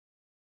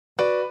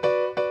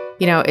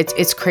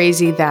It's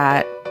crazy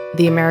that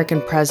the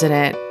American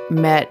president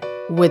met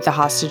with the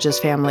hostages'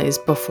 families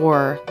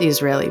before the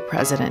Israeli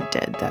president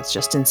did. That's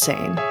just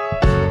insane.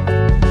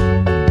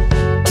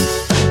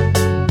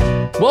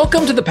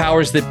 Welcome to the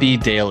Powers That Be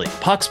Daily,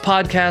 Puck's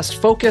podcast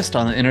focused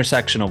on the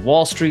intersection of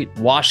Wall Street,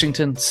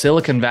 Washington,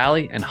 Silicon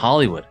Valley, and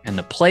Hollywood, and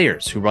the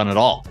players who run it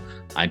all.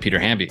 I'm Peter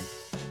Hamby.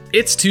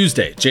 It's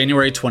Tuesday,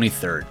 January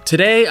 23rd.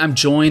 Today, I'm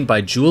joined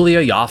by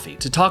Julia Yaffe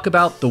to talk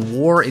about the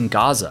war in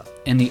Gaza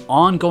and the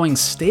ongoing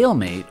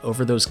stalemate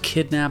over those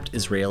kidnapped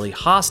Israeli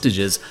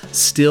hostages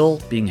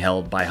still being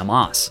held by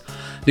Hamas.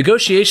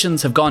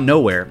 Negotiations have gone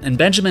nowhere, and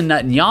Benjamin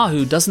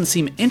Netanyahu doesn't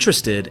seem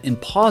interested in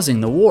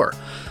pausing the war.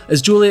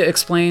 As Julia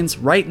explains,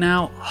 right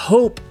now,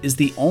 hope is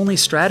the only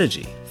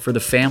strategy for the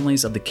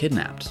families of the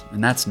kidnapped,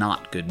 and that's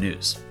not good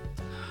news.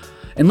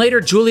 And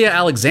later, Julia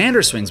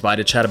Alexander swings by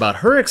to chat about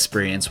her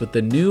experience with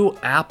the new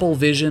Apple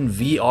Vision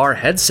VR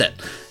headset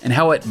and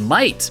how it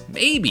might,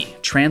 maybe,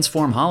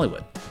 transform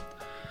Hollywood.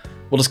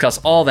 We'll discuss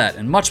all that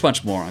and much,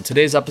 much more on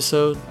today's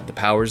episode of The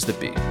Powers That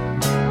Be.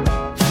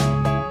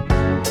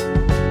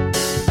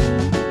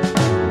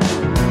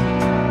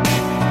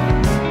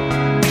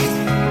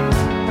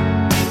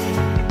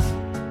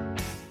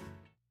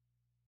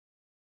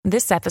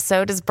 This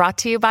episode is brought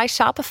to you by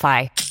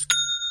Shopify.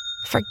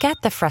 Forget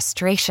the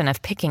frustration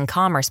of picking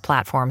commerce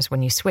platforms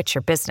when you switch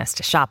your business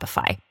to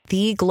Shopify,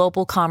 the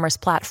global commerce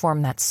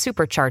platform that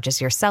supercharges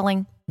your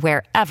selling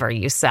wherever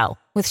you sell.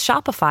 With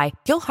Shopify,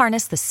 you'll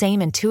harness the same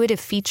intuitive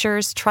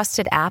features,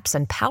 trusted apps,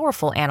 and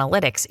powerful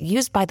analytics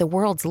used by the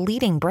world's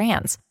leading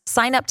brands.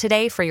 Sign up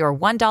today for your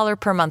 $1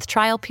 per month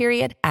trial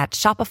period at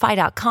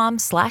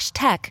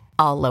shopify.com/tech,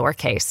 all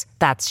lowercase.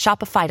 That's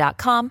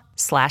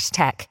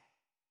shopify.com/tech.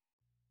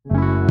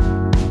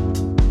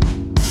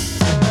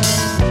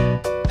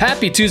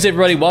 Happy Tuesday,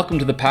 everybody. Welcome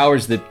to the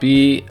Powers That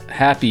Be.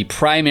 Happy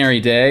primary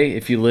day.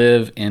 If you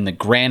live in the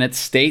Granite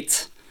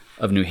State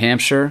of New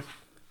Hampshire,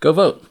 go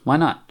vote. Why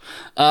not?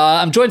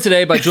 I'm joined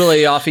today by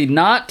Julia Yaffe,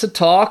 not to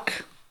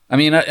talk. I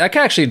can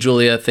actually,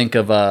 Julia, think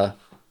of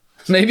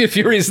maybe a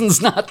few reasons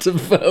not to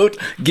vote,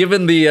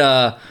 given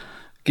the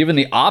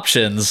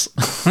options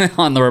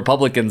on the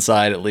Republican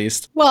side, at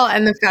least. Well,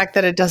 and the fact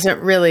that it doesn't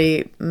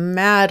really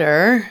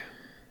matter,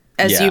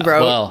 as you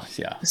wrote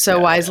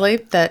wisely,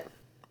 that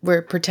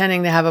we're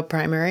pretending to have a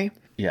primary.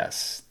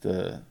 Yes,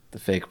 the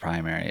fake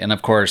primary. And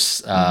of course,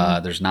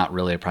 there's not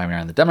really a primary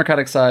on the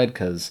Democratic side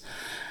because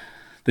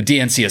the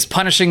DNC is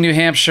punishing New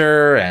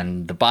Hampshire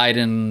and the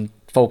Biden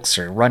folks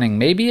are running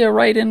maybe a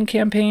write-in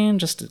campaign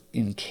just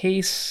in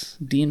case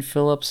Dean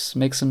Phillips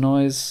makes a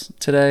noise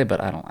today, but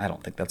I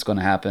don't think that's going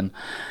to happen.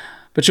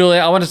 But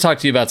Julia, I want to talk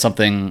to you about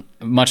something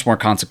much more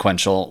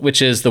consequential,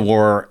 which is the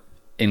war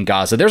in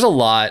Gaza. There's a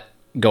lot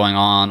going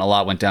on. A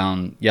lot went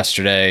down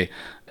yesterday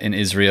in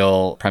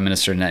Israel. Prime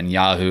Minister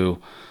Netanyahu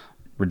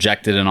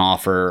rejected an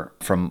offer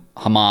from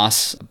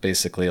Hamas,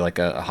 basically like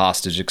a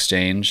hostage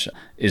exchange.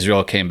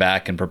 Israel came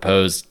back and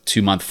proposed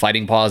 2-month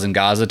fighting pause in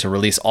Gaza to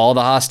release all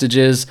the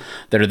hostages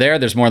that are there.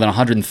 There's more than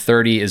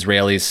 130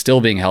 Israelis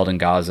still being held in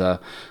Gaza.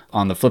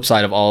 On the flip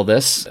side of all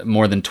this,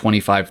 more than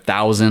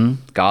 25,000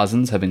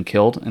 Gazans have been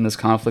killed in this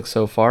conflict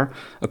so far.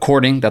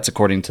 According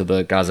to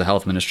the Gaza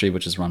Health Ministry,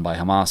 which is run by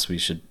Hamas, we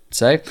should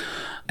say.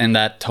 And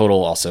that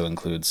total also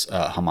includes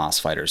Hamas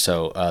fighters.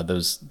 So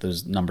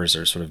those numbers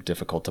are sort of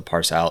difficult to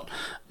parse out.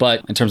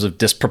 But in terms of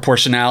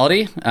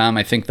disproportionality,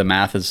 I think the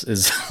math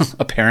is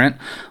apparent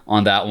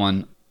on that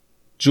one.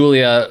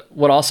 Julia,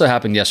 what also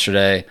happened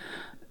yesterday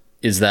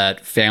is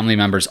that family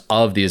members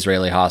of the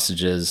Israeli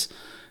hostages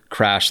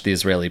crashed the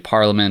Israeli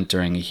parliament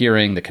during a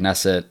hearing, the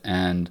Knesset,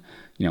 and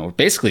were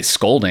basically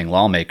scolding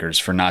lawmakers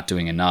for not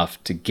doing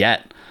enough to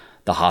get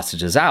the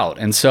hostages out.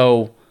 And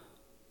so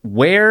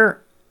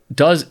where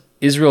does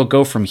Israel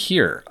go from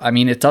here? I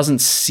mean, it doesn't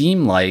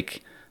seem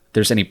like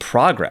there's any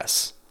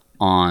progress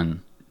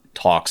on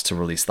talks to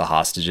release the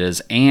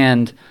hostages.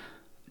 And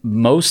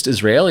most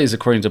Israelis,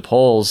 according to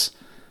polls,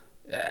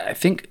 I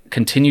think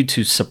continue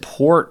to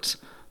support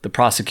the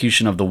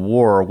prosecution of the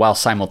war while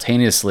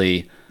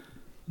simultaneously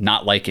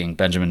not liking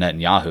Benjamin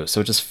Netanyahu.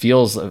 So it just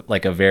feels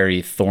like a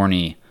very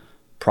thorny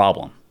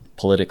problem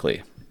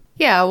politically.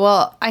 Yeah,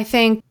 well, I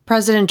think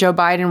President Joe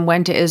Biden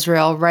went to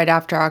Israel right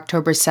after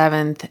October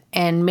 7th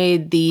and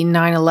made the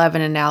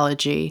 9/11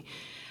 analogy.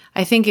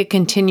 I think it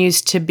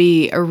continues to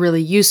be a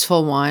really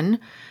useful one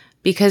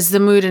because the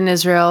mood in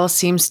Israel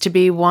seems to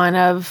be one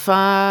of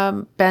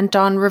bent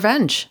on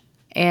revenge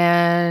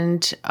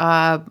and,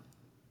 a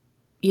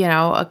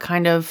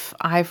kind of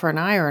eye for an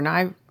eye or an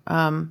eye,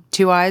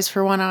 2 eyes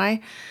for 1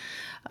 eye,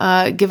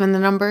 given the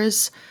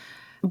numbers.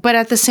 But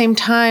at the same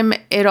time,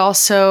 it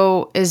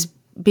also is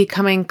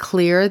becoming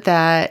clear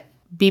that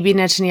Bibi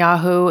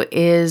Netanyahu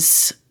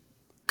is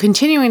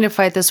continuing to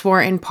fight this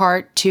war in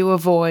part to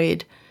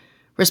avoid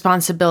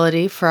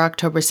responsibility for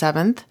October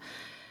 7th,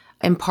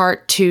 in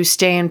part to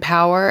stay in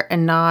power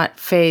and not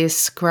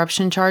face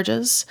corruption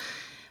charges.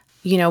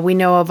 We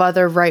know of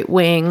other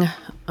right-wing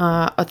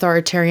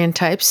authoritarian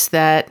types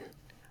that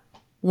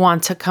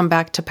want to come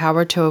back to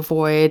power to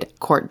avoid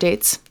court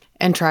dates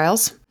and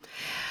trials.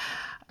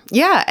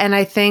 Yeah, and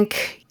I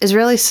think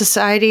Israeli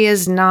society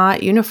is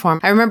not uniform.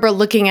 I remember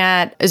looking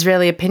at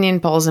Israeli opinion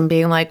polls and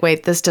being like,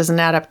 wait, this doesn't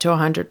add up to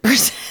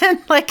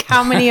 100%. Like,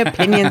 how many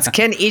opinions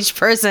can each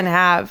person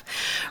have,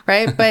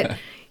 right? But,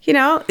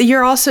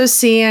 you're also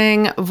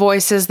seeing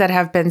voices that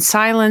have been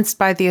silenced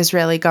by the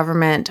Israeli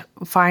government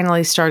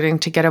finally starting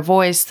to get a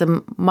voice.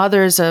 The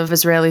mothers of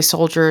Israeli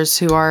soldiers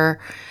who are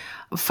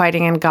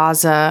fighting in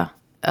Gaza,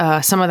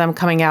 some of them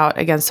coming out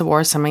against the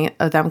war, some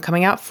of them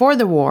coming out for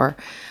the war.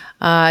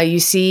 You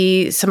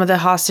see some of the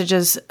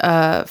hostages'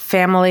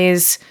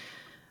 families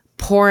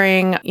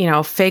pouring,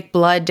 fake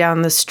blood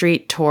down the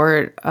street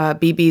toward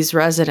Bibi's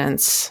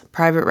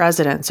private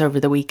residence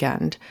over the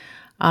weekend,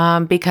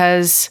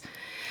 because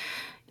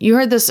you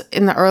heard this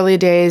in the early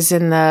days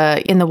in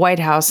the White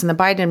House in the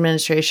Biden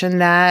administration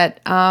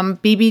that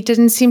Bibi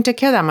didn't seem to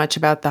care that much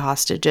about the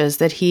hostages,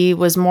 that he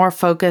was more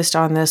focused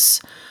on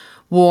this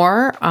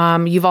war.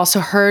 You've also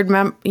heard,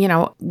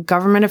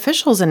 government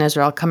officials in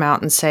Israel come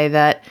out and say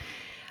that,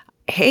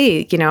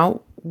 hey,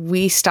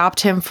 we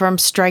stopped him from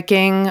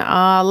striking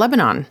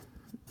Lebanon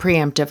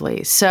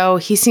preemptively. So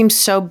he seems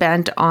so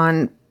bent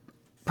on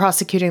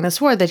prosecuting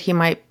this war that he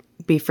might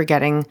be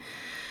forgetting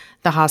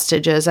the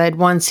hostages. I had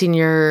one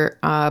senior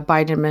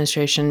Biden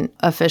administration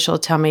official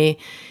tell me,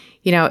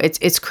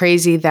 it's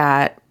crazy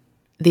that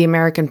the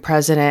American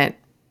president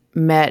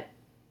met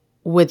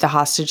with the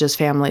hostages'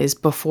 families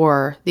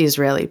before the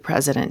Israeli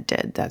president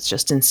did. That's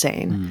just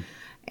insane.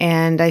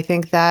 And I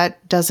think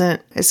that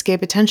doesn't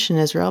escape attention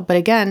in Israel. But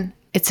again,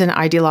 it's an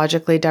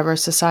ideologically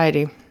diverse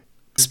society.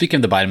 Speaking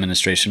of the Biden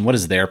administration, what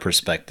is their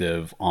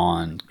perspective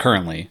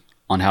currently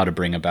on how to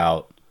bring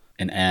about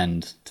an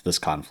end to this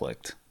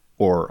conflict,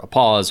 or a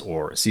pause,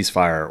 or a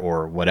ceasefire,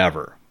 or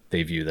whatever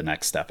they view the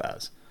next step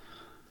as?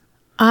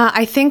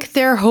 I think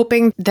they're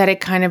hoping that it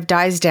kind of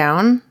dies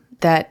down,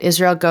 that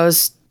Israel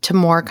goes to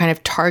more kind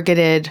of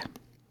targeted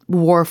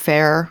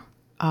warfare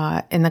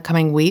in the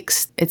coming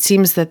weeks. It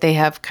seems that they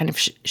have kind of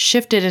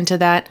shifted into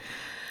that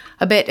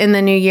a bit in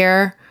the new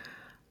year.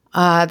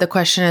 The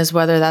question is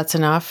whether that's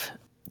enough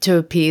to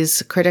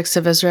appease critics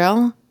of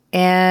Israel.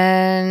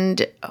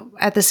 And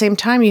at the same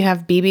time, you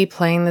have Bibi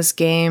playing this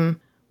game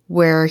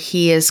where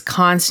he is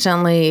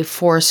constantly,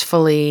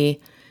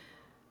 forcefully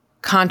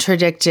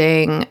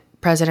contradicting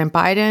President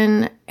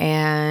Biden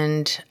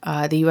and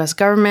the U.S.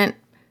 government,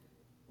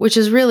 which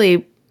is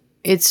really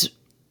its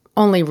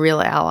only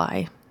real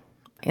ally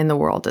in the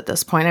world at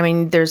this point. I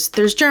mean, there's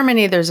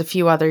Germany, there's a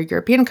few other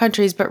European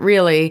countries, but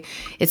really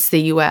it's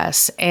the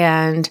U.S.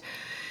 And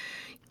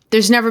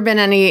there's never been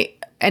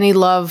any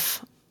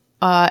love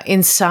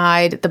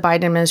inside the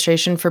Biden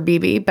administration for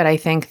Bibi, but I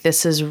think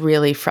this is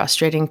really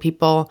frustrating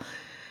people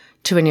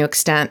to a new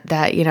extent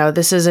that,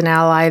 this is an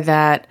ally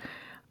that,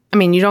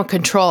 you don't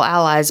control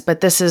allies,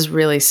 but this is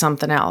really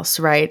something else,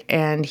 right?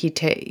 And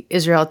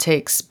Israel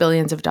takes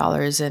billions of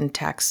dollars in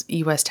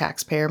U.S.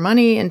 taxpayer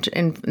money in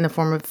the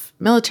form of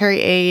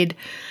military aid.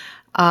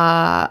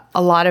 A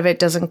lot of it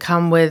doesn't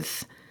come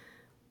with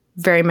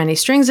very many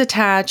strings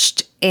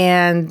attached.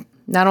 And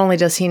not only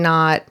does he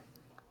not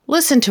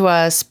listen to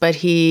us, but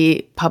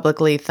he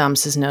publicly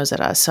thumbs his nose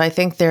at us. So I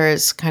think there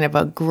is kind of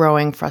a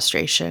growing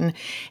frustration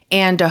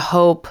and a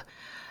hope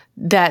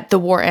that the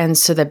war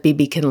ends so that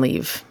Bibi can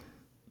leave,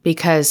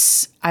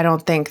 because I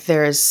don't think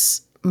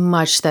there's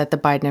much that the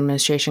Biden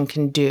administration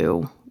can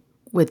do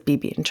with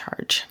Bibi in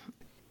charge.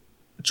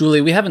 Julie,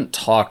 we haven't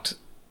talked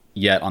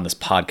yet on this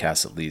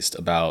podcast, at least,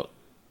 about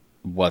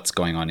what's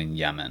going on in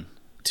Yemen.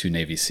 2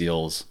 Navy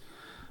SEALs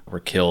were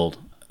killed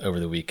over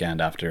the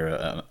weekend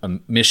after a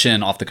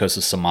mission off the coast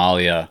of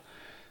Somalia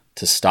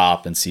to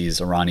stop and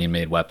seize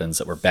Iranian-made weapons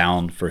that were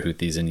bound for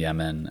Houthis in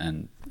Yemen.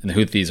 And the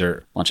Houthis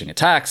are launching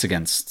attacks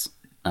against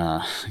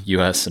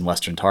U.S. and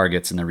Western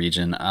targets in the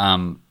region.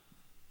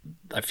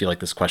 I feel like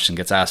this question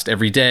gets asked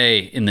every day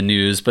in the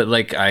news, but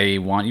I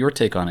want your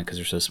take on it because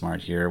you're so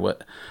smart here.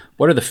 What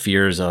are the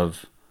fears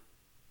of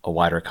a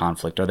wider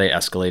conflict? Are they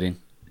escalating?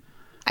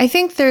 I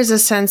think there's a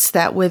sense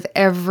that with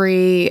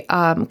every,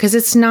 because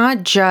it's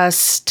not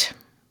just,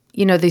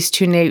 these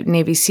 2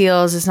 Navy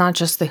SEALs, it's not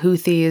just the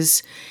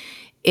Houthis,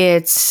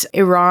 it's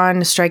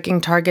Iran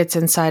striking targets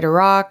inside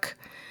Iraq.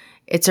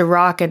 It's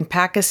Iraq and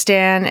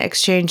Pakistan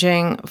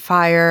exchanging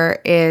fire.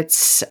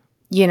 It's,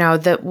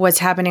 what's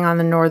happening on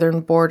the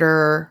northern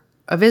border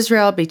of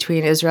Israel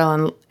between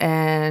Israel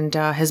and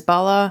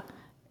Hezbollah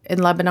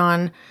in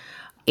Lebanon.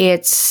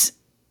 It's,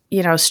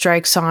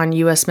 strikes on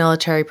U.S.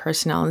 military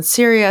personnel in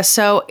Syria.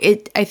 So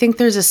I think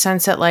there's a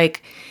sense that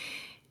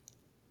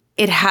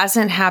it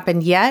hasn't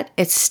happened yet.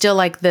 It's still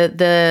I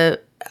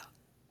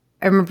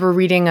remember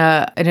reading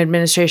an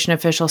administration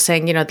official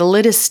saying, the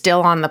lid is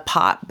still on the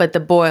pot, but the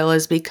boil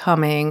is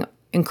becoming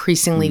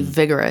increasingly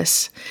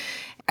vigorous.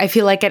 I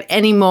feel like at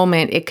any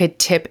moment it could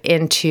tip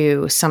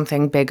into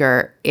something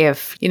bigger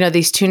if,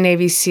 these 2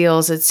 Navy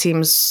SEALs, it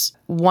seems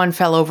one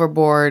fell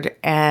overboard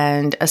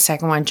and a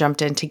second one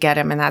jumped in to get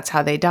him, and that's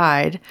how they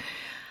died.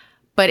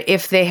 But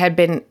if they had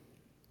been,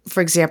 for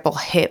example,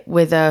 hit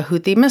with a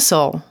Houthi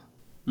missile,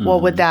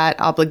 what would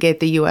that obligate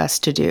the U.S.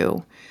 to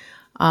do?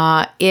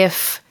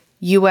 If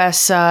U.S.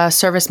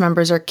 Service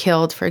members are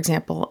killed, for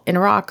example, in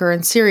Iraq or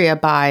in Syria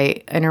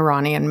by an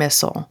Iranian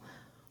missile.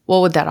 What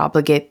would that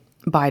obligate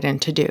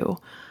Biden to do?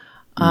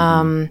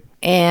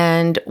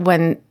 And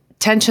when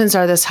tensions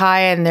are this high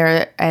and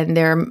there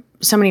are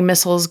so many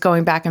missiles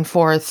going back and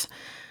forth,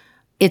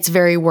 it's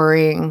very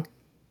worrying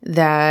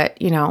that,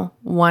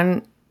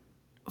 one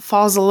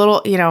falls a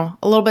little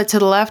bit to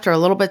the left or a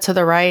little bit to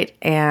the right,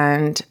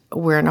 and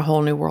we're in a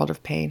whole new world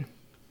of pain.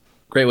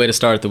 Great way to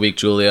start the week,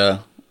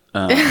 Julia.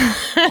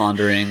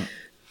 Pondering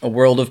a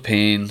world of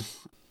pain,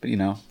 but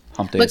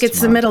hump days. Look, it's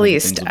the Middle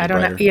East. I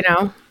don't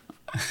know,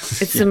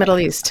 it's the Middle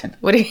East.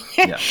 What do you?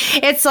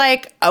 It's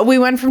like we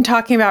went from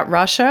talking about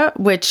Russia,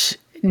 which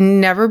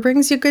never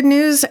brings you good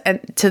news,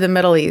 to the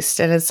Middle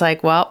East, and it's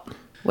like, well,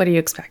 what do you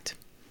expect?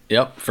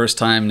 Yep, first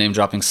time name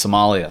dropping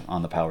Somalia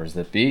on the powers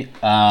that be.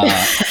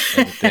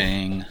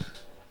 Everything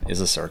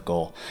is a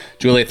circle.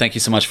 Julia, thank you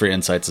so much for your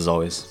insights as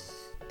always.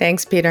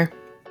 Thanks, Peter.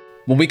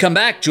 When we come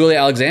back, Julia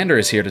Alexander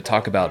is here to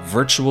talk about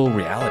virtual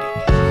reality.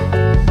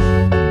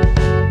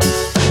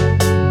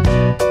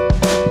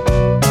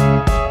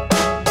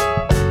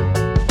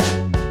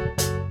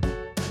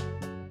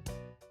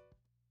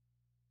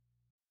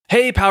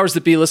 Hey, Powers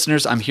That Be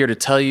listeners, I'm here to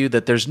tell you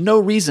that there's no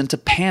reason to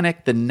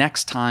panic the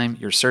next time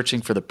you're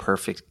searching for the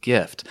perfect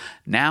gift.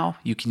 Now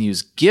you can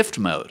use gift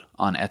mode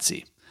on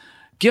Etsy.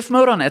 Gift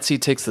mode on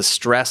Etsy takes the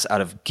stress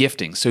out of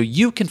gifting so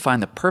you can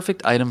find the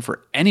perfect item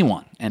for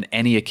anyone and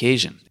any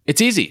occasion.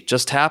 It's easy.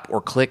 Just tap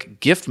or click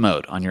gift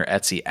mode on your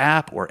Etsy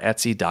app or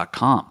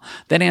Etsy.com.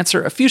 Then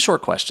answer a few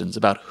short questions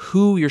about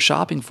who you're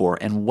shopping for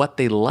and what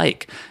they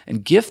like.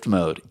 And gift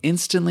mode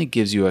instantly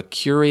gives you a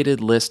curated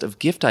list of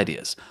gift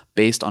ideas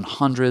based on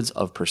hundreds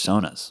of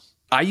personas.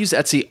 I use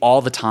Etsy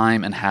all the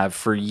time and have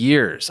for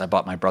years. I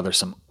bought my brother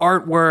some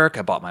artwork.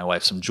 I bought my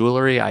wife some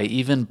jewelry. I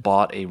even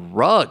bought a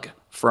rug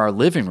for our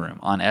living room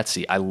on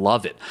Etsy. I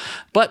love it.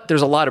 But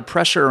there's a lot of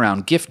pressure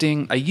around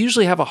gifting. I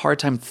usually have a hard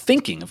time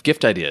thinking of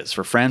gift ideas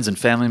for friends and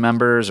family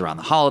members around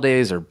the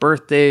holidays or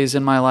birthdays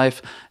in my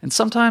life. And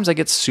sometimes I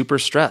get super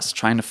stressed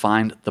trying to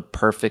find the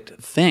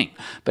perfect thing.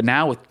 But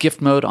now with gift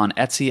mode on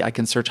Etsy, I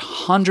can search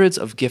hundreds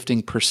of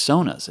gifting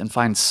personas and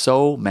find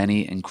so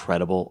many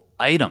incredible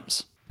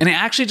items. And I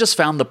actually just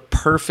found the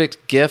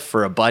perfect gift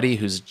for a buddy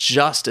who's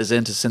just as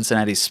into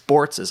Cincinnati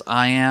sports as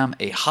I am,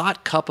 a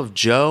hot cup of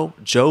Joe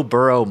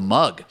Burrow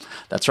mug.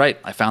 That's right,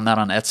 I found that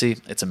on Etsy.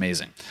 It's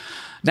amazing.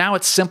 Now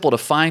it's simple to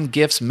find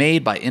gifts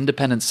made by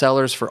independent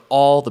sellers for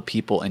all the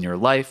people in your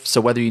life. So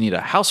whether you need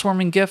a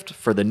housewarming gift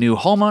for the new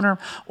homeowner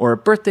or a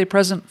birthday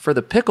present for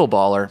the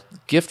pickleballer,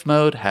 gift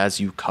mode has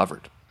you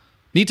covered.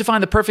 Need to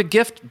find the perfect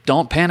gift?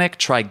 Don't panic.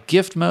 Try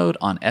gift mode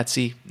on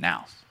Etsy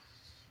now.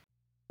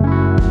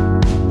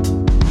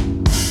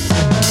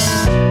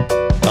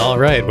 All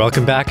right,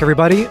 welcome back,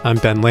 everybody. I'm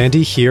Ben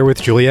Landy here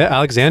with Julia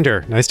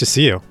Alexander. Nice to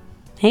see you.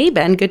 Hey,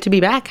 Ben. Good to be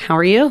back. How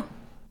are you?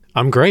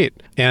 I'm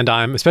great. And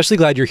I'm especially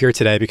glad you're here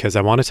today because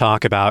I want to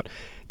talk about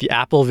the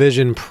Apple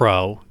Vision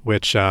Pro,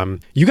 which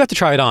you got to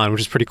try it on,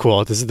 which is pretty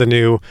cool. This is the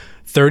new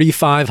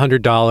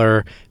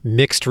 $3,500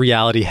 mixed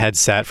reality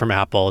headset from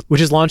Apple,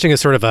 which is launching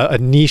as sort of a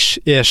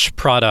niche-ish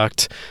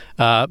product,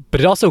 but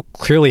it also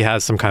clearly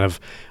has some kind of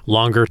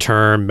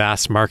longer-term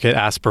mass market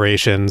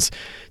aspirations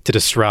to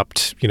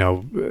disrupt,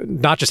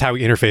 not just how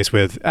we interface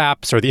with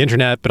apps or the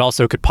internet, but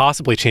also could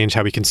possibly change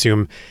how we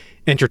consume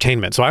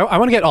entertainment. So I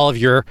want to get all of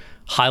your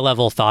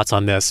high-level thoughts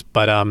on this.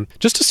 But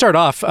just to start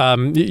off,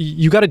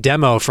 you got a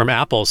demo from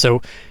Apple.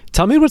 So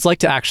tell me what it's like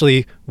to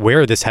actually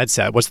wear this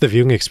headset. What's the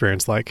viewing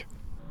experience like?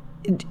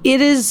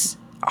 It is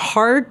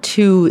hard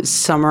to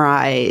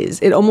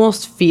summarize. It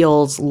almost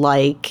feels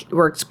like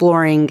we're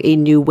exploring a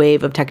new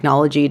wave of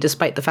technology,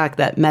 despite the fact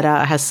that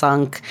Meta has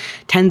sunk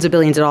tens of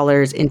billions of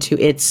dollars into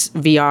its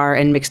VR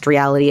and mixed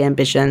reality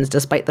ambitions,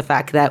 despite the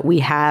fact that we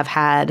have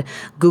had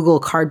Google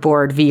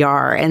Cardboard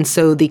VR. And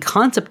so the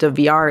concept of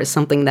VR is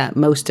something that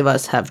most of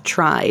us have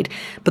tried.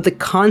 But the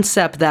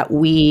concept that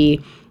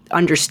we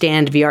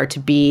understand VR to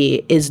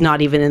be is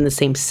not even in the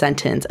same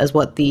sentence as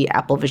what the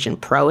Apple Vision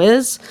Pro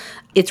is.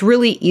 It's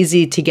really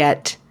easy to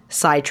get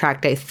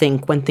sidetracked, I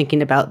think, when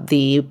thinking about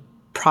the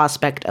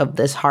prospect of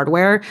this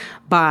hardware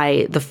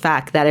by the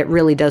fact that it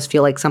really does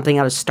feel like something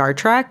out of Star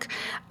Trek.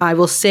 I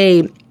will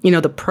say,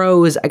 the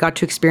pros, I got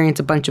to experience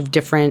a bunch of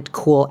different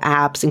cool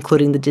apps,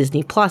 including the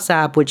Disney Plus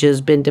app, which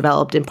has been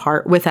developed in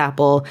part with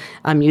Apple,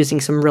 using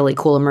some really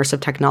cool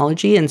immersive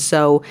technology. And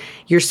so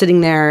you're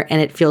sitting there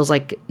and it feels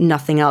like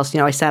nothing else.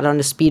 I sat on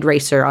a speed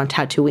racer on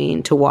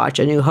Tatooine to watch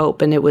A New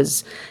Hope, and it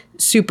was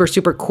super,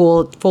 super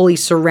cool, fully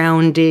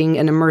surrounding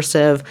and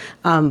immersive.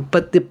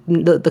 But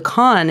the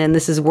con, and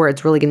this is where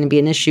it's really going to be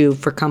an issue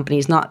for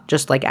companies, not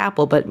just like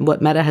Apple, but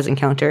what Meta has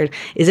encountered,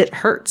 is it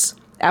hurts.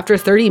 After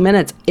 30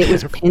 minutes, it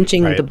was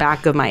pinching Right. the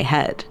back of my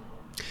head.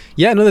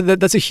 Yeah, no,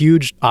 that's a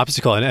huge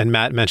obstacle. And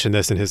Matt mentioned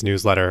this in his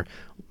newsletter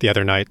the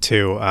other night,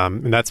 too.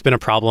 And that's been a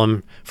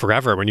problem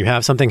forever. When you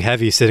have something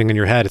heavy sitting in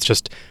your head, it's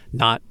just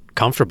not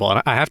comfortable.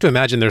 And I have to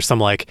imagine there's some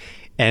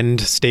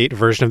end state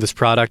version of this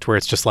product where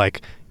it's just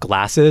like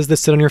glasses that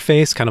sit on your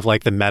face, kind of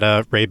like the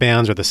Meta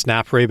Ray-Bans or the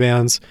Snap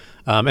Ray-Bans.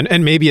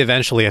 And maybe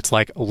eventually it's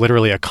like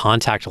literally a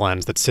contact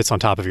lens that sits on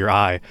top of your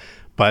eye.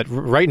 But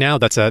right now,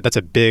 that's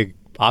a big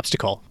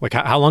obstacle. Like,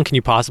 how long can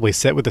you possibly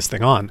sit with this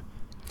thing on?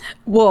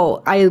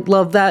 Well, I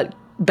love that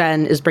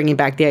Ben is bringing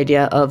back the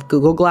idea of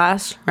Google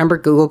Glass. Remember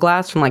Google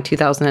Glass from like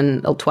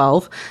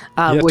 2012?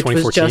 Which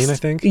was just, I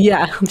think.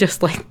 Yeah,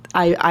 just like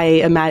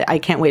I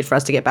can't wait for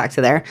us to get back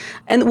to there.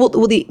 And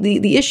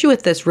the issue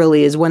with this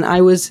really is when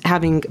I was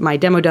having my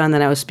demo done,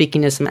 then I was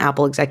speaking to some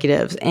Apple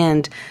executives,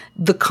 and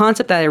the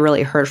concept that I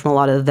really heard from a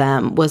lot of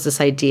them was this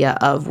idea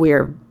of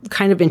we're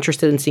kind of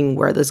interested in seeing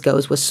where this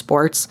goes with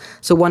sports.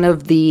 So one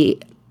of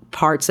the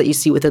parts that you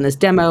see within this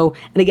demo.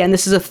 And again,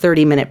 this is a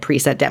 30-minute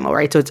preset demo,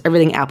 right? So it's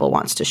everything Apple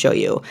wants to show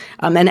you.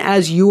 And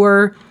as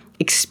you're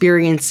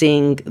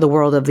experiencing the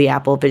world of the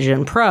Apple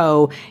Vision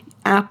Pro,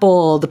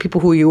 Apple, the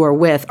people who you are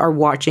with, are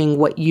watching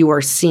what you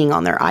are seeing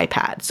on their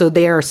iPad. So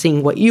they are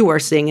seeing what you are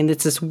seeing, and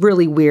it's this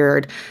really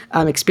weird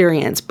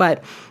experience.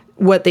 But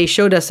what they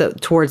showed us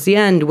towards the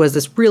end was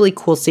this really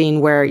cool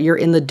scene where you're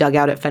in the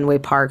dugout at Fenway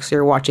Park, so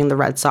you're watching the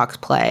Red Sox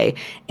play,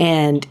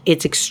 and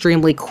it's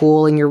extremely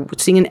cool, and you're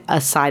seeing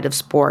a side of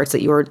sports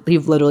that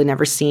you've literally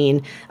never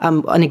seen.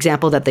 An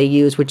example that they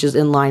use, which is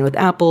in line with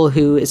Apple,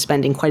 who is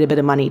spending quite a bit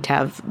of money to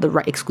have the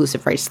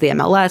exclusive rights to the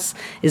MLS,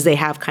 is they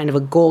have kind of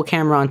a goal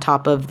camera on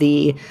top of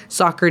the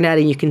soccer net,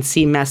 and you can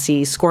see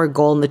Messi score a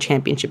goal in the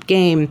championship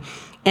game.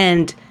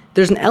 And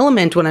there's an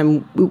element when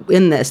I'm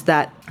in this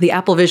that the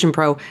Apple Vision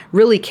Pro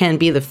really can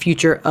be the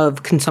future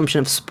of consumption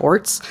of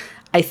sports,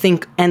 I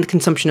think, and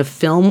consumption of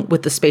film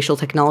with the spatial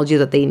technology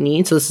that they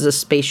need. So this is a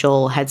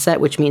spatial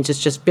headset, which means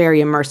it's just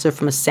very immersive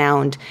from a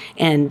sound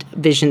and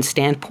vision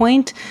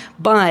standpoint.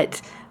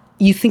 But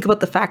you think about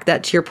the fact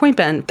that, to your point,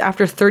 Ben,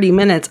 after 30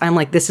 minutes, I'm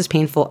like, this is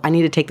painful. I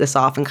need to take this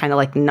off and kind of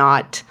like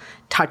not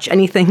touch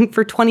anything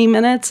for 20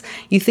 minutes.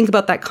 You think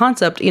about that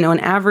concept, an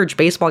average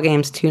baseball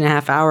game's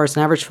 2.5 hours,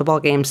 an average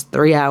football game's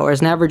 3 hours,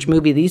 an average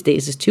movie these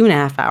days is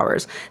 2.5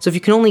 hours. So if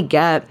you can only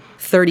get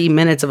 30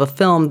 minutes of a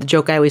film, the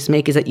joke I always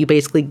make is that you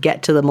basically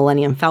get to the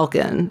Millennium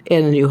Falcon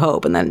in A New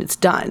Hope and then it's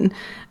done.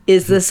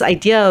 Is this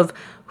idea of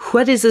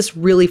what is this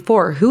really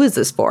for? Who is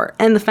this for?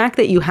 And the fact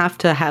that you have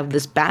to have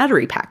this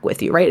battery pack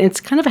with you, right? And it's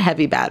kind of a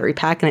heavy battery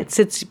pack and it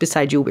sits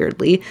beside you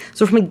weirdly.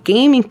 So from a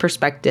gaming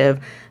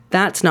perspective,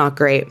 that's not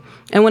great.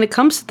 And when it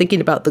comes to thinking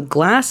about the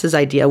glasses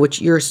idea,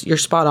 which you're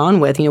spot on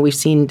with, we've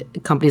seen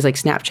companies like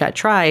Snapchat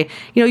try,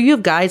 you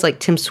have guys like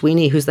Tim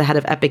Sweeney, who's the head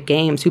of Epic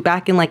Games, who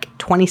back in like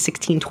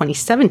 2016,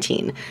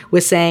 2017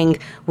 was saying,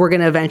 we're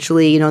going to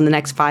eventually, in the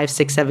next 5,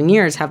 6, 7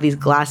 years, have these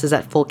glasses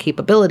at full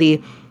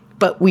capability,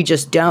 but we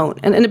just don't.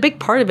 And a big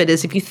part of it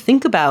is if you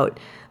think about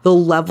the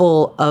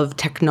level of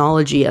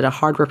technology at a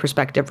hardware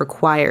perspective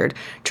required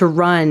to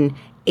run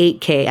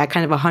 8K at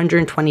kind of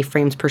 120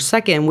 frames per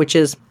second, which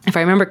is, if I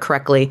remember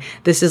correctly,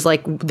 this is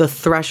like the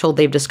threshold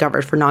they've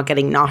discovered for not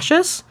getting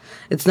nauseous.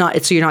 So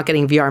you're not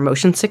getting VR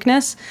motion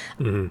sickness.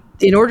 Mm-hmm.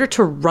 In order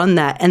to run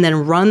that and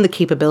then run the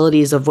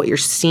capabilities of what you're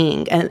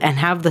seeing and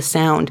have the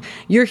sound,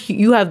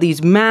 you have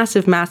these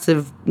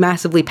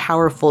massively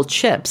powerful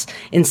chips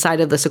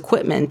inside of this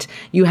equipment.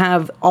 You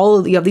have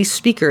these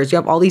speakers, you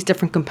have all these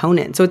different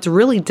components. So it's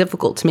really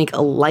difficult to make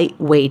a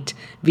lightweight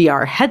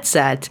VR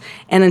headset.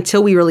 And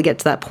until we really get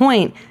to that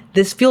point,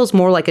 this feels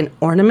more like an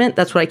ornament.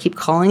 That's what I keep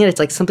calling it. It's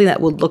like something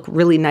that would look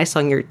really nice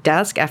on your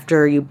desk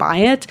after you buy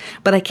it,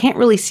 but I can't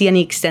really see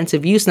any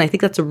extensive use. And I think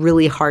that's a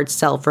really hard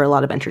sell for a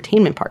lot of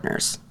entertainment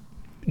partners.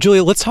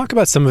 Julia, let's talk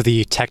about some of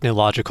the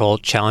technological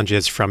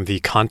challenges from the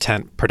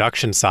content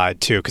production side,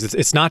 too, because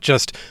it's not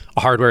just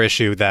a hardware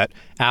issue that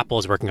Apple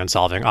is working on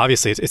solving.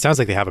 Obviously, it sounds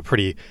like they have a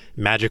pretty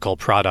magical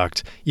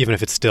product, even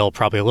if it's still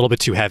probably a little bit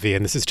too heavy.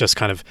 And this is just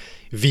kind of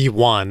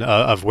V1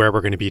 of where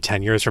we're going to be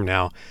 10 years from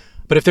now.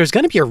 But if there's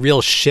going to be a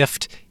real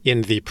shift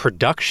in the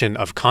production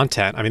of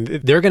content, I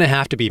mean, there are going to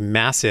have to be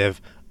massive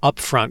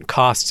upfront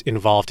costs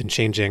involved in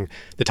changing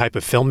the type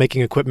of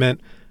filmmaking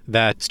equipment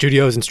that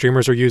studios and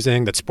streamers are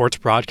using, that sports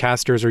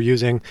broadcasters are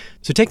using.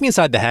 So take me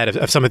inside the head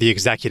of some of the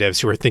executives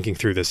who are thinking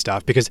through this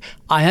stuff, because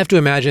I have to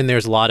imagine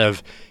there's a lot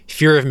of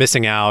fear of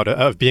missing out,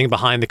 of being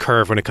behind the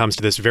curve when it comes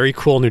to this very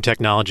cool new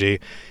technology.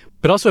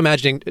 But also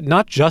imagining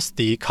not just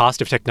the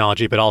cost of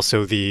technology, but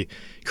also the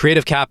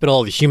creative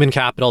capital, the human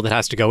capital that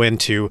has to go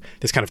into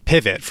this kind of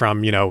pivot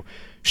from,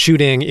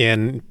 shooting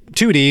in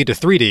 2D to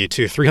 3D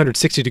to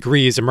 360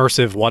 degrees,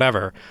 immersive,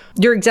 whatever.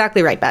 You're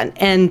exactly right, Ben.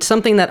 And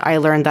something that I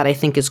learned that I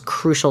think is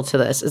crucial to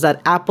this is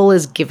that Apple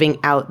is giving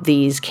out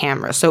these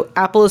cameras. So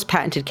Apple has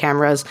patented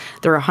cameras.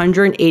 They're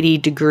 180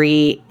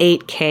 degree,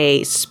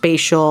 8K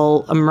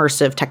spatial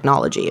immersive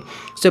technology.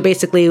 So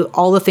basically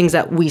all the things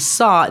that we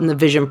saw in the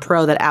Vision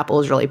Pro that Apple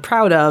is really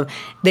proud of,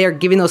 they are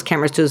giving those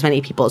cameras to as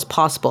many people as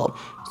possible.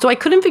 So I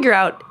couldn't figure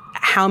out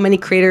how many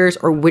creators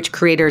or which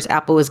creators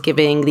Apple was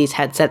giving these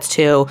headsets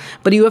to.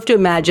 But you have to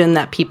imagine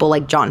that people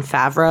like Jon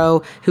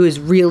Favreau, who is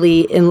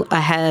really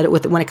ahead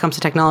with when it comes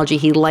to technology,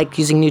 he likes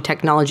using new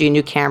technology and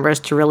new cameras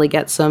to really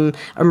get some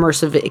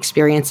immersive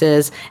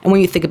experiences. And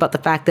when you think about the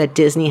fact that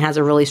Disney has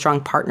a really strong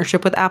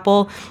partnership with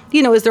Apple,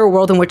 is there a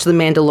world in which The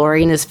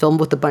Mandalorian is filmed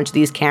with a bunch of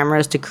these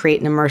cameras to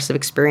create an immersive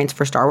experience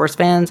for Star Wars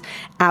fans?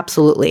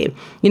 Absolutely.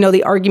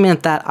 The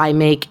argument that I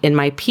make in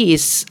my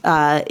piece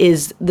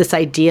is this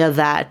idea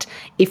that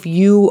if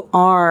you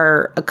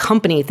are a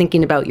company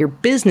thinking about your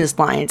business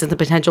lines and the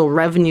potential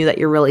revenue that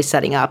you're really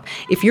setting up,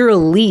 if you're a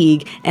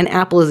league and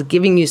Apple is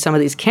giving you some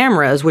of these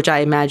cameras, which I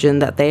imagine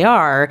that they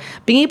are,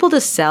 being able to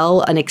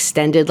sell an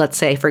extended, let's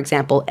say, for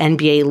example,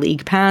 NBA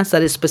League Pass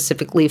that is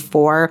specifically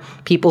for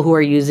people who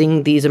are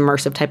using these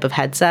immersive type of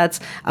headsets,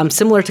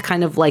 similar to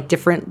kind of like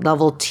different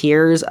level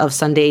tiers of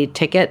Sunday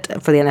ticket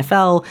for the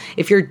NFL.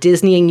 If you're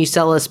Disney and you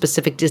sell a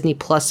specific Disney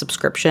Plus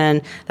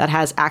subscription that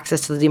has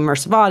access to the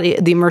immersive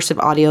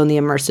audio and the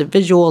immersive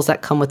visuals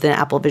that come with an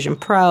Apple Vision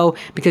Pro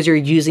because you're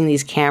using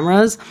these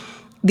cameras,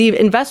 the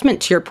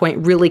investment, to your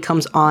point, really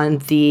comes on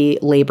the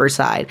labor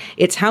side.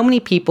 It's how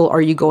many people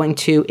are you going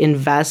to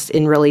invest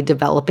in really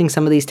developing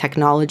some of these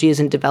technologies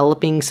and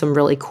developing some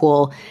really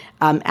cool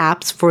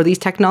apps for these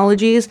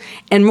technologies?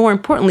 And more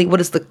importantly, what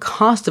is the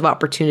cost of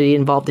opportunity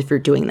involved if you're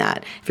doing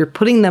that? If you're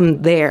putting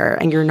them there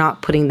and you're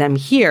not putting them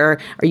here,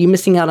 are you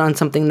missing out on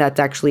something that's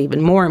actually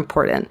even more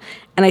important?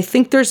 And I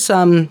think there's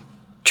some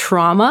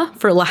trauma,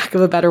 for lack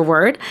of a better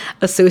word,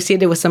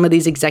 associated with some of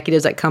these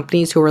executives at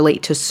companies who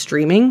relate to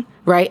streaming,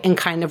 right? And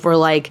kind of were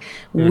like,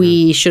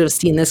 we should have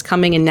seen this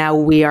coming and now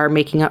we are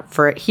making up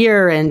for it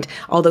here. And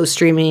although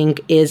streaming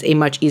is a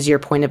much easier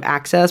point of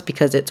access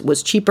because it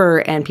was cheaper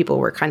and people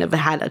were kind of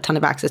had a ton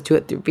of access to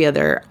it via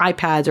their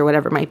iPads or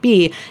whatever it might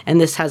be,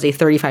 and this has a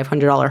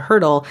 $3,500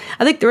 hurdle,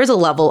 I think there is a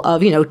level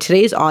of,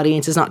 today's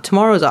audience is not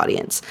tomorrow's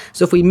audience.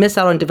 So if we miss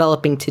out on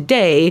developing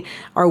today,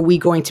 are we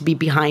going to be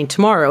behind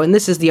tomorrow? And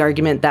this is the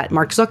argument that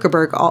Mark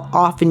Zuckerberg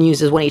often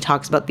uses when he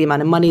talks about the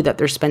amount of money that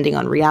they're spending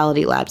on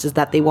Reality Labs, is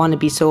that they want to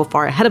be so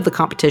far ahead of the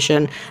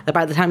competition that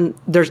by the time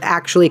there's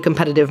actually a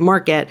competitive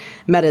market,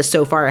 Meta is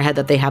so far ahead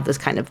that they have this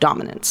kind of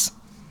dominance.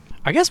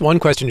 I guess one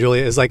question,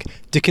 Julia, is like,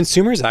 do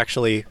consumers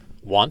actually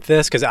want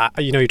this? Because,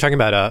 you're talking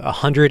about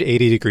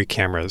 180-degree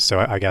cameras. So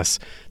I guess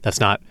it's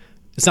not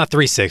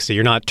 360.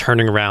 You're not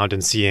turning around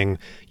and seeing,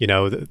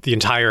 the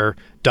entire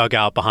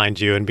dugout behind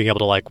you and being able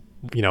to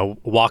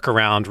walk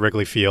around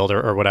Wrigley Field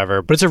or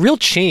whatever. But it's a real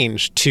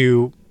change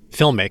to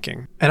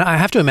filmmaking. And I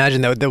have to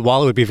imagine that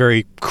while it would be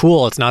very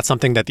cool, it's not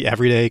something that the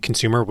everyday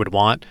consumer would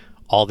want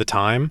all the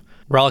time.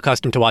 We're all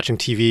accustomed to watching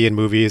TV and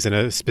movies in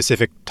a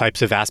specific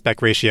types of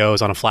aspect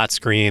ratios on a flat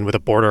screen with a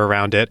border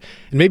around it.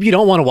 And maybe you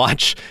don't want to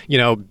watch,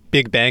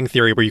 Big Bang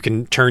Theory where you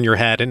can turn your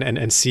head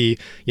and see,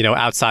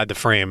 outside the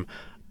frame.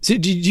 So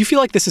do you feel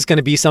like this is going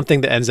to be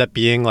something that ends up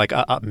being like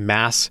a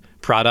mass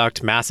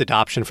product, mass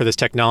adoption for this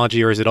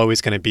technology, or is it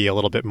always going to be a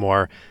little bit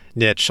more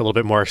niche, a little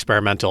bit more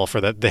experimental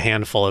for the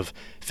handful of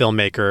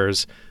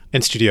filmmakers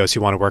and studios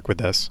who want to work with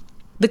this?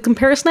 The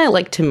comparison I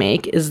like to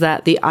make is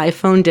that the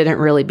iPhone didn't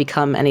really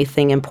become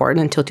anything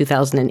important until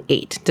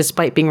 2008,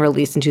 despite being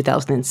released in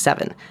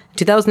 2007.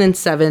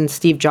 2007,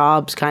 Steve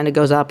Jobs kind of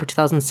goes up, or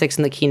 2006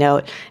 in the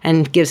keynote,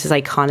 and gives his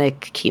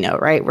iconic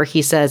keynote, right, where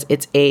he says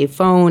it's a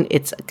phone,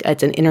 it's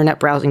an internet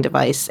browsing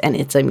device, and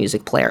it's a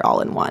music player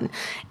all in one,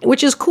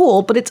 which is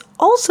cool, but it's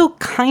also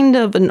kind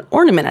of an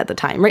ornament at the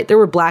time, right? There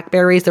were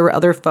Blackberries, there were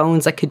other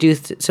phones that could do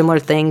similar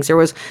things. There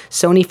was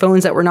Sony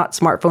phones that were not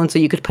smartphones, so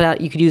you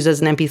could use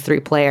as an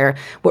MP3 player.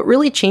 What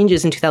really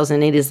changes in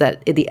 2008 is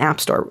that the App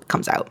Store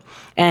comes out.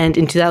 And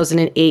in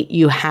 2008,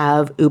 you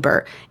have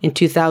Uber. In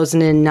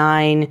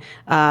 2009,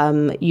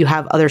 you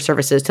have other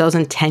services.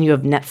 2010, you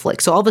have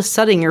Netflix. So all of a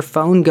sudden, your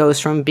phone goes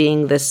from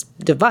being this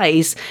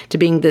device to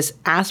being this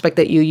aspect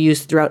that you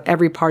use throughout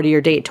every part of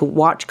your day to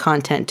watch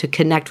content, to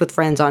connect with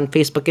friends on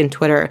Facebook and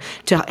Twitter,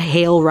 to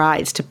hail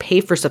rides, to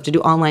pay for stuff, to do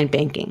online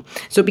banking.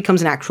 So it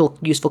becomes an actual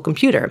useful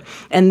computer.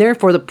 And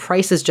therefore, the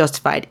price is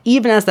justified,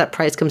 even as that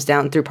price comes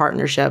down through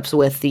partnerships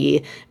with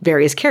the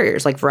various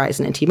carriers like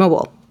Verizon and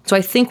T-Mobile. So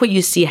I think what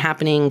you see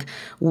happening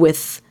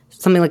with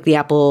something like the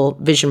Apple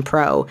Vision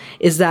Pro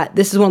is that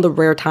this is one of the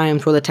rare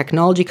times where the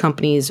technology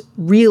companies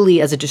really,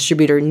 as a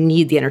distributor,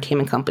 need the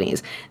entertainment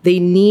companies. They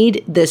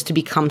need this to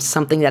become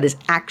something that is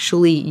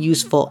actually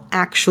useful,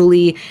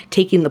 actually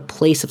taking the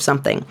place of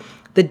something.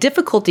 The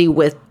difficulty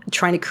with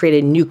trying to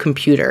create a new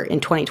computer in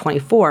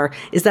 2024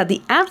 is that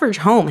the average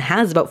home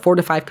has about 4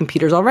 to 5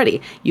 computers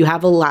already. You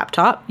have a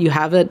laptop, you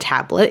have a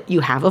tablet, you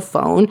have a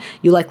phone,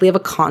 you likely have a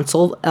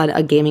console,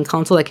 a gaming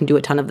console that can do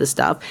a ton of this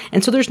stuff.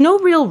 And so there's no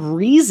real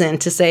reason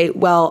to say,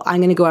 well, I'm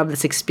going to go have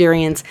this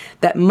experience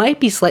that might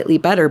be slightly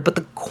better, but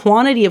the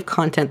quantity of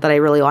content that I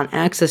really want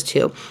access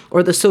to,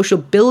 or the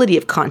sociability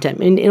of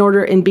content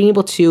in being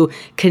able to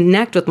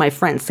connect with my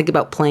friends, think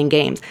about playing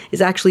games,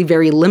 is actually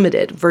very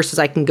limited versus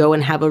I can go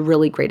and have a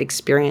really great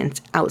experience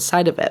experience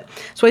outside of it.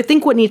 So I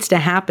think what needs to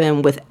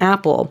happen with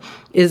Apple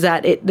is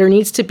that there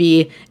needs to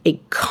be a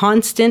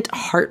constant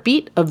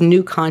heartbeat of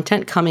new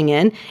content coming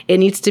in. It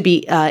needs to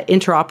be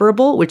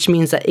interoperable, which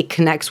means that it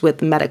connects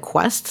with Meta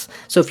Quests.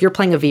 So if you're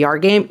playing a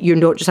VR game, you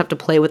don't just have to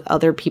play with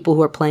other people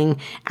who are playing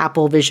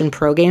Apple Vision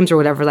Pro games or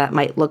whatever that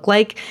might look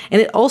like.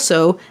 And it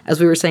also, as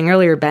we were saying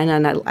earlier, Ben,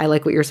 and I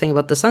like what you were saying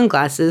about the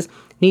sunglasses,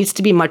 needs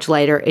to be much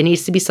lighter. It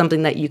needs to be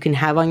something that you can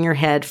have on your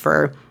head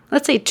for,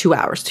 let's say, 2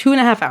 hours,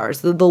 2.5 hours,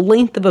 the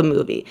length of a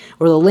movie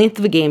or the length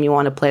of a game you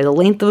want to play, the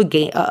length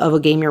of a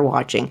game you're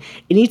watching.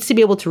 It needs to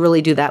be able to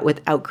really do that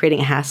without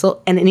creating a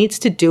hassle, and it needs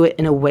to do it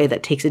in a way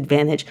that takes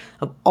advantage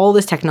of all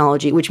this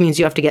technology, which means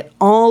you have to get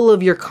all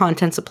of your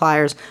content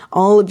suppliers,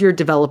 all of your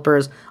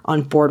developers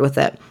on board with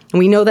it. And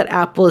we know that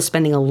Apple is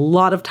spending a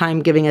lot of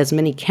time giving as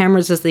many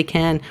cameras as they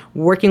can,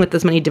 working with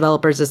as many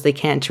developers as they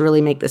can to really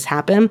make this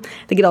happen.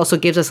 I think it also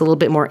gives us a little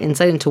bit more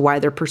insight into why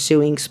they're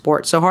pursuing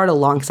sports so hard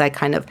alongside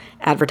kind of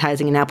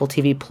advertising and Apple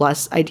TV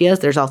Plus ideas.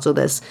 There's also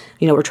this,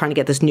 we're trying to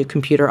get this new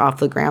computer off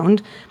the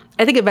ground.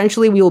 I think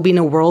eventually we will be in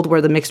a world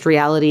where the mixed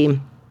reality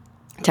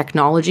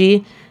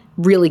technology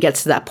really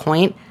gets to that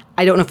point.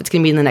 I don't know if it's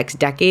going to be in the next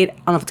decade. I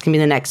don't know if it's going to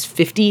be in the next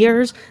 50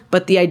 years.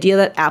 But the idea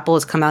that Apple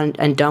has come out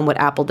and done what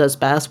Apple does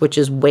best, which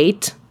is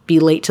wait, be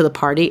late to the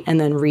party, and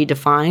then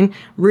redefine,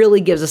 really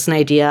gives us an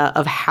idea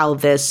of how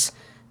this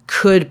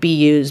could be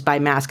used by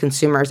mass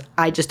consumers.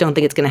 I just don't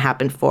think it's going to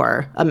happen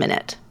for a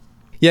minute.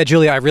 Yeah,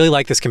 Julia, I really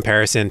like this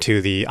comparison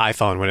to the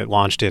iPhone when it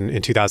launched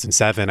in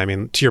 2007. I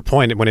mean, to your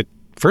point, when it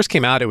first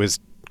came out, it was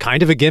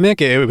kind of a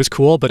gimmick. It was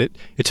cool, but it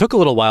took a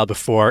little while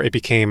before it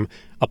became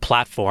a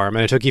platform,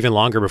 and it took even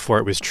longer before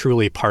it was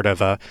truly part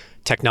of a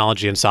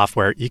technology and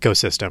software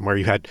ecosystem where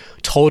you had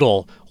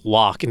total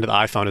lock into the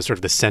iPhone as sort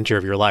of the center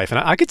of your life. And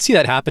I could see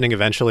that happening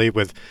eventually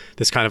with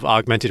this kind of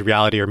augmented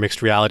reality or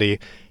mixed reality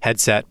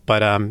headset.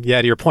 But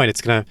yeah, to your point,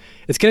 it's gonna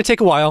take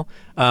a while,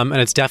 and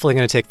it's definitely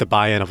gonna take the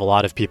buy-in of a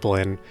lot of people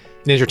in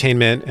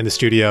entertainment and the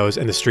studios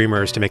and the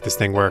streamers to make this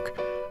thing work.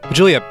 But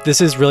Julia,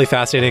 this is really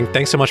fascinating.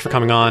 Thanks so much for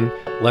coming on.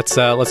 Let's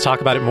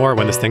talk about it more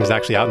when this thing's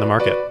actually out in the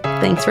market.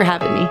 Thanks for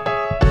having me.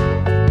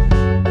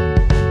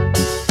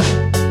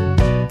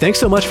 Thanks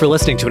so much for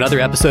listening to another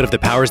episode of The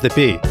Powers That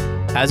Be.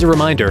 As a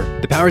reminder,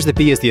 The Powers That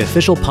Be is the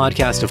official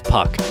podcast of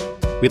Puck.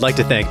 We'd like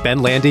to thank Ben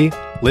Landy,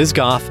 Liz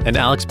Goff, and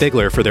Alex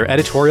Bigler for their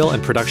editorial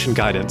and production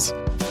guidance.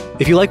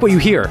 If you like what you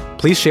hear,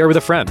 please share with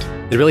a friend.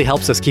 It really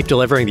helps us keep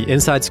delivering the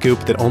inside scoop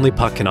that only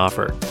Puck can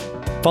offer.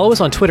 Follow us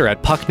on Twitter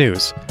at Puck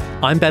News.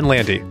 I'm Ben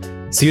Landy.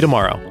 See you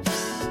tomorrow.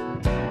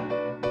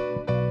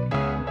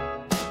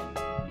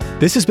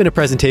 This has been a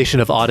presentation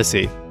of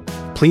Odyssey.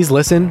 Please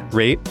listen,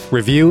 rate,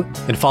 review,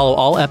 and follow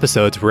all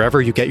episodes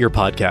wherever you get your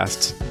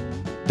podcasts.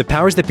 The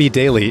Powers That Be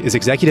Daily is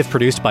executive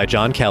produced by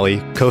John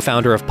Kelly,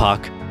 co-founder of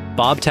Puck,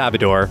 Bob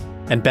Tabador,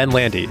 and Ben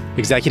Landy,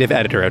 executive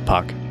editor at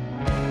Puck.